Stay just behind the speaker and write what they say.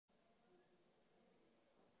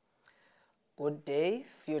Good day,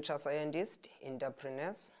 future scientists,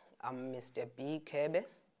 entrepreneurs. I'm Mr. B. Kebe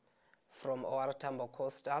from OR Tambo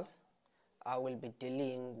Coastal. I will be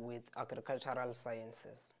dealing with agricultural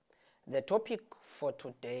sciences. The topic for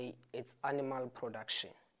today is animal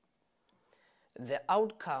production. The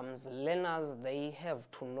outcomes, learners, they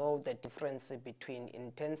have to know the difference between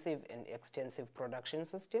intensive and extensive production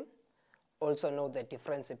system. Also know the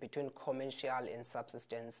difference between commercial and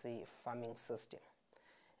subsistence farming system.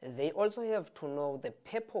 They also have to know the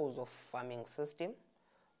purpose of farming system,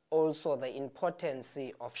 also the importance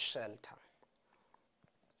of shelter.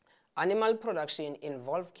 Animal production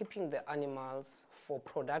involves keeping the animals for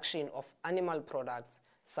production of animal products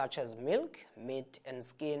such as milk, meat, and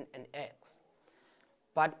skin and eggs.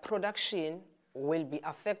 But production will be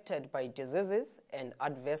affected by diseases and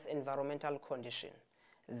adverse environmental conditions.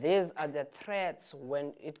 These are the threats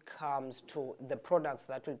when it comes to the products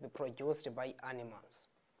that will be produced by animals.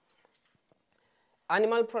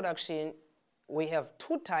 Animal production, we have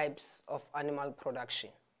two types of animal production.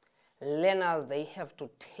 Learners, they have to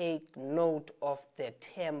take note of the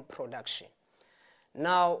term production.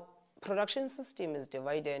 Now, production system is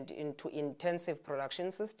divided into intensive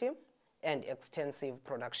production system and extensive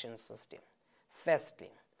production system.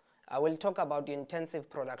 Firstly, I will talk about the intensive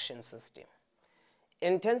production system.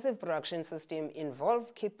 Intensive production system involves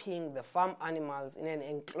keeping the farm animals in an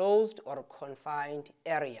enclosed or confined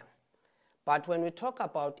area. But when we talk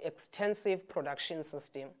about extensive production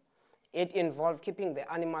system, it involves keeping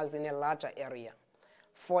the animals in a larger area.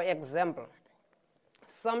 For example,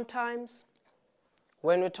 sometimes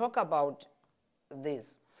when we talk about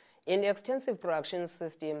this, in extensive production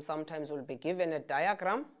system, sometimes you'll be given a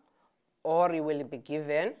diagram or you will be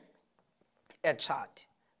given a chart.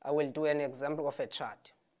 I will do an example of a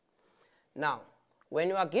chart. Now, when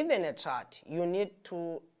you are given a chart, you need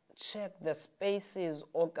to check the spaces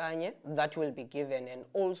that will be given, and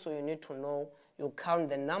also you need to know, you count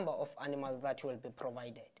the number of animals that will be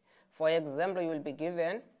provided. For example, you will be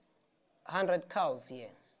given 100 cows here.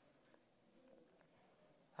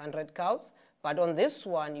 100 cows, but on this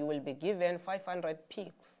one you will be given 500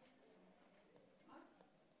 pigs.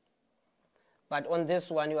 But on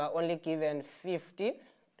this one you are only given 50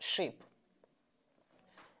 sheep.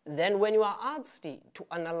 Then when you are asked to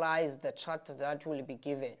analyze the chart that will be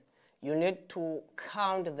given, you need to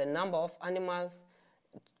count the number of animals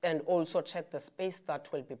and also check the space that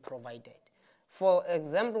will be provided. For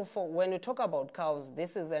example, when you talk about cows,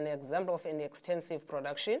 this is an example of an extensive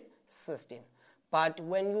production system. But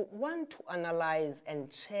when you want to analyze and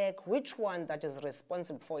check which one that is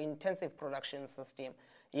responsible for intensive production system,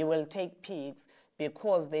 you will take pigs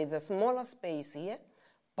because there is a smaller space here,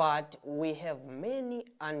 but we have many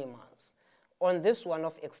animals. On this one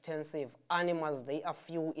of extensive animals, they are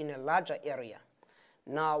few in a larger area.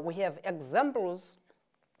 Now we have examples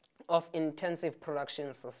of intensive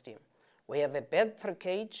production system. We have a bird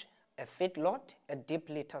cage, a feedlot, a deep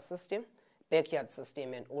litter system, backyard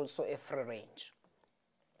system, and also a free range.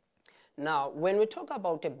 Now, when we talk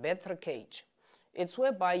about a bird cage, it's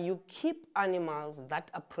whereby you keep animals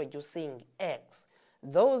that are producing eggs.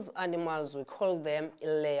 Those animals, we call them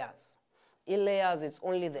layers. In layers, it's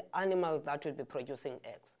only the animals that will be producing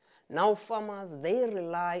eggs. Now farmers, they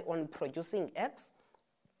rely on producing eggs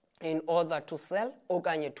in order to sell or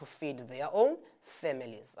to feed their own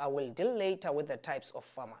families. I will deal later with the types of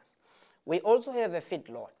farmers. We also have a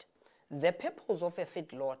feedlot. The purpose of a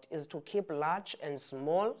feedlot is to keep large and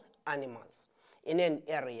small animals in an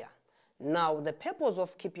area. Now the purpose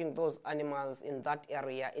of keeping those animals in that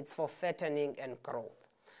area, it's for fattening and growth.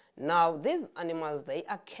 Now, these animals, they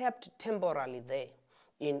are kept temporarily there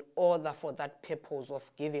in order for that purpose of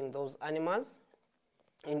giving those animals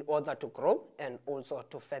in order to grow and also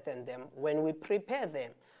to fatten them when we prepare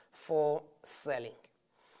them for selling.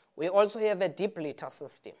 We also have a deep litter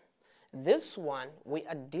system. This one, we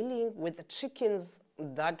are dealing with chickens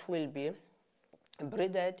that will be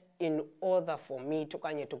breeded in order for meat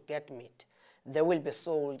to get meat. They will be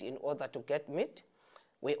sold in order to get meat.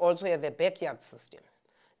 We also have a backyard system.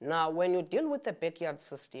 Now, when you deal with the backyard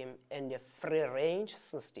system and a free range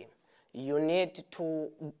system, you need to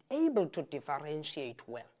be able to differentiate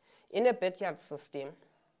well. In a backyard system,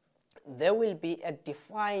 there will be a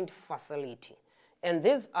defined facility, and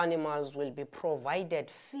these animals will be provided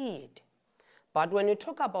feed. But when you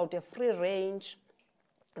talk about a free range,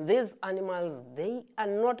 these animals, they are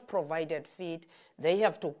not provided feed. They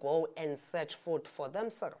have to go and search food for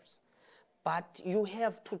themselves. But you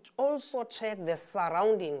have to also check the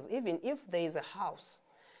surroundings, even if there is a house.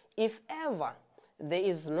 If ever there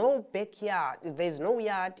is no backyard, there is no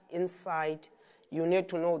yard inside, you need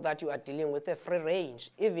to know that you are dealing with a free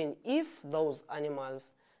range, even if those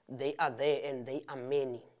animals, they are there and they are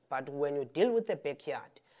many. But when you deal with a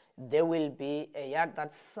backyard, there will be a yard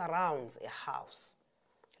that surrounds a house.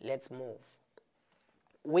 Let's move.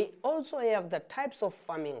 We also have the types of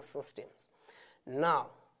farming systems. Now,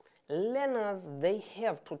 learners, they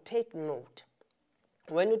have to take note.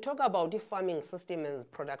 When you talk about the farming system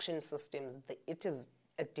and production systems, it is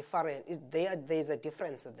a different, there is a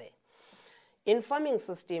difference there. In farming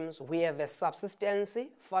systems, we have a subsistence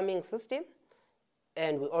farming system,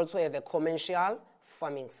 and we also have a commercial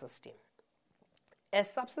farming system. A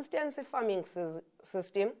subsistence farming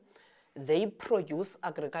system, they produce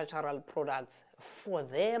agricultural products for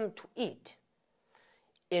them to eat.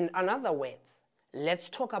 In other words, let's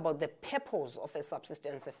talk about the purpose of a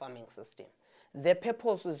subsistence farming system. The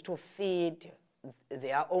purpose is to feed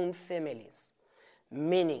their own families,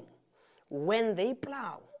 meaning when they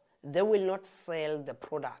plow, they will not sell the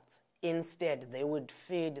products. Instead, they would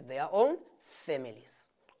feed their own families,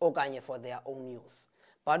 okanye for their own use.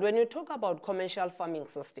 But when you talk about commercial farming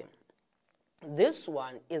system, this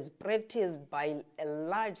one is practiced by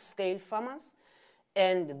large-scale farmers,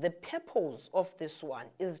 and the purpose of this one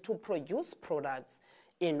is to produce products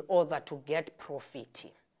in order to get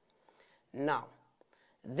profit. Now,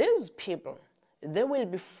 these people, they will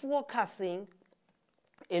be focusing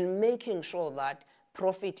in making sure that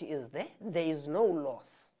profit is there, there is no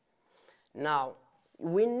loss. Now,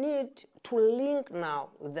 we need to link now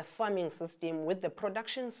the farming system with the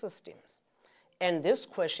production systems. And this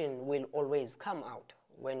question will always come out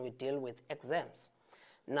when we deal with exams.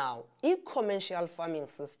 Now, if commercial farming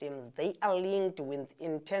systems, they are linked with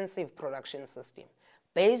intensive production system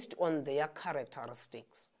based on their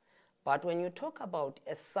characteristics. But when you talk about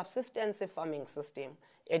a subsistence farming system,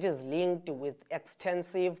 it is linked with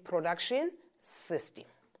extensive production system.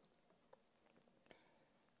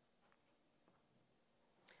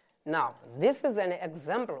 Now, this is an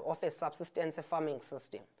example of a subsistence farming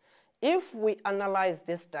system. If we analyze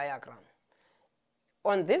this diagram,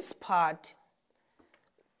 on this part,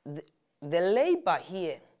 the labor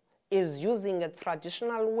here is using a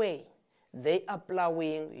traditional way. They are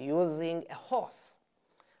plowing using a horse.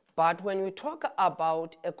 But when we talk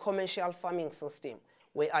about a commercial farming system,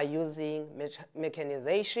 we are using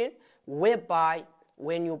mechanization, whereby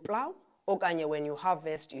when you plow, or when you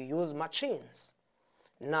harvest, you use machines.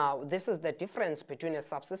 Now, this is the difference between a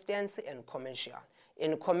subsistence and commercial.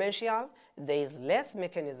 In commercial, there is less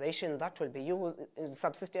mechanization that will be used. In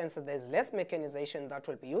subsistence, there is less mechanization that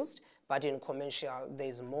will be used, but in commercial, there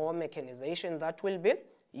is more mechanization that will be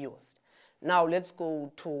used. Now, let's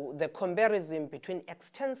go to the comparison between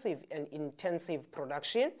extensive and intensive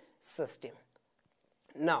production system.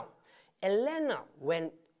 Now, a learner,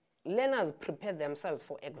 when learners prepare themselves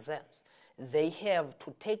for exams, they have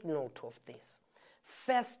to take note of this.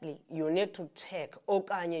 Firstly, you need to check,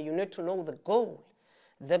 you need to know the goal.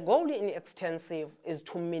 The goal in extensive is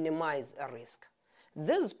to minimize a risk.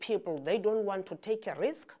 These people, they don't want to take a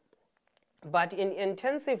risk, but in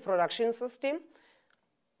intensive production system,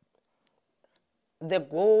 the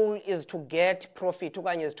goal is to get profit,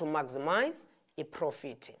 is to maximize a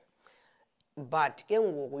profit. But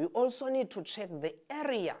we also need to check the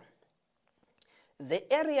area.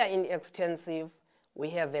 The area in extensive,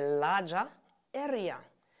 we have a larger area.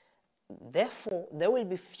 Therefore, there will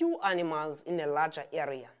be few animals in a larger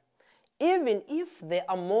area. Even if there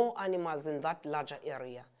are more animals in that larger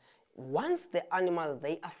area, once the animals,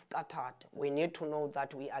 they are scattered, we need to know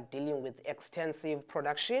that we are dealing with extensive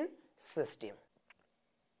production system.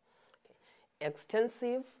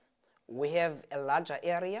 Extensive, we have a larger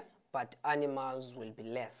area, but animals will be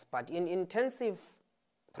less. But in intensive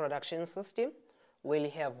production system, we'll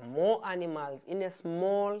have more animals in a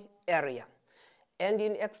small area. And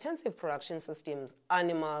in extensive production systems,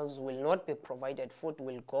 animals will not be provided food,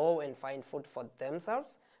 will go and find food for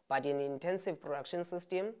themselves. But in intensive production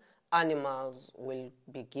system, animals will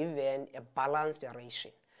be given a balanced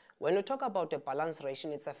ration. When we talk about a balanced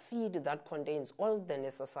ration, it's a feed that contains all the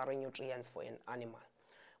necessary nutrients for an animal.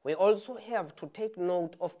 We also have to take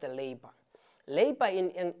note of the labor. Labor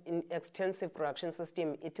in extensive production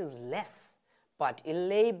system, it is less, but in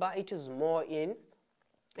labor, it is more in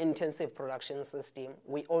intensive production system.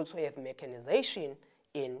 We also have mechanization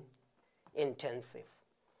in intensive.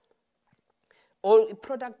 All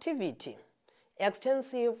productivity.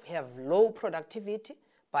 Extensive have low productivity,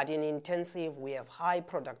 but in intensive we have high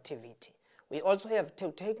productivity. We also have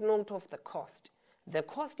to take note of the cost. The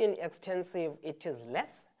cost in extensive, it is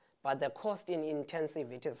less, but the cost in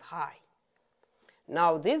intensive, it is high.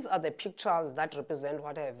 Now, these are the pictures that represent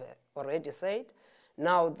what I have already said.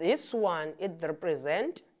 Now this one, it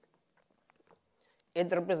represents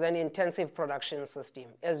intensive production system.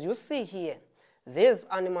 As you see here, these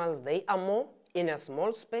animals, they are more in a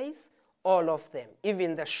small space, all of them,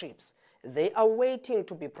 even the sheep. They are waiting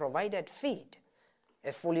to be provided feed,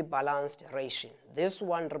 a fully balanced ration. This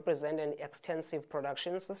one represents an extensive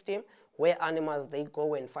production system where animals, they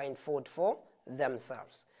go and find food for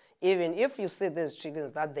themselves. Even if you see these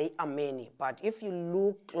chickens that they are many, but if you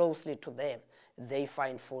look closely to them, they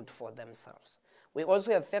find food for themselves. We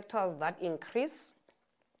also have factors that increase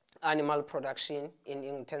animal production in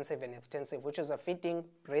intensive and extensive, which is a feeding,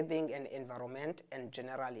 breeding, and environment, and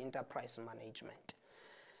general enterprise management.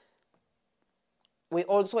 We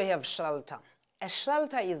also have shelter. A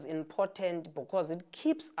shelter is important because it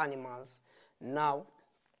keeps animals. Now,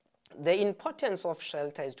 the importance of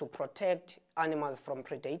shelter is to protect animals from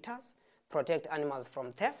predators, protect animals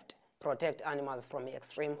from theft, protect animals from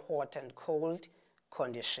extreme hot and cold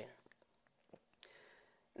condition.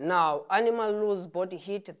 Now, animals lose body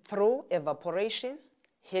heat through evaporation,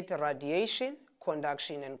 heat radiation,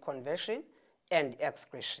 conduction and convection, and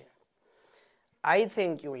excretion. I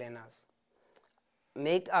thank you, learners.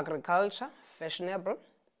 Make agriculture fashionable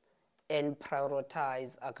and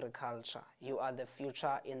prioritize agriculture. You are the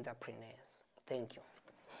future entrepreneurs. Thank you.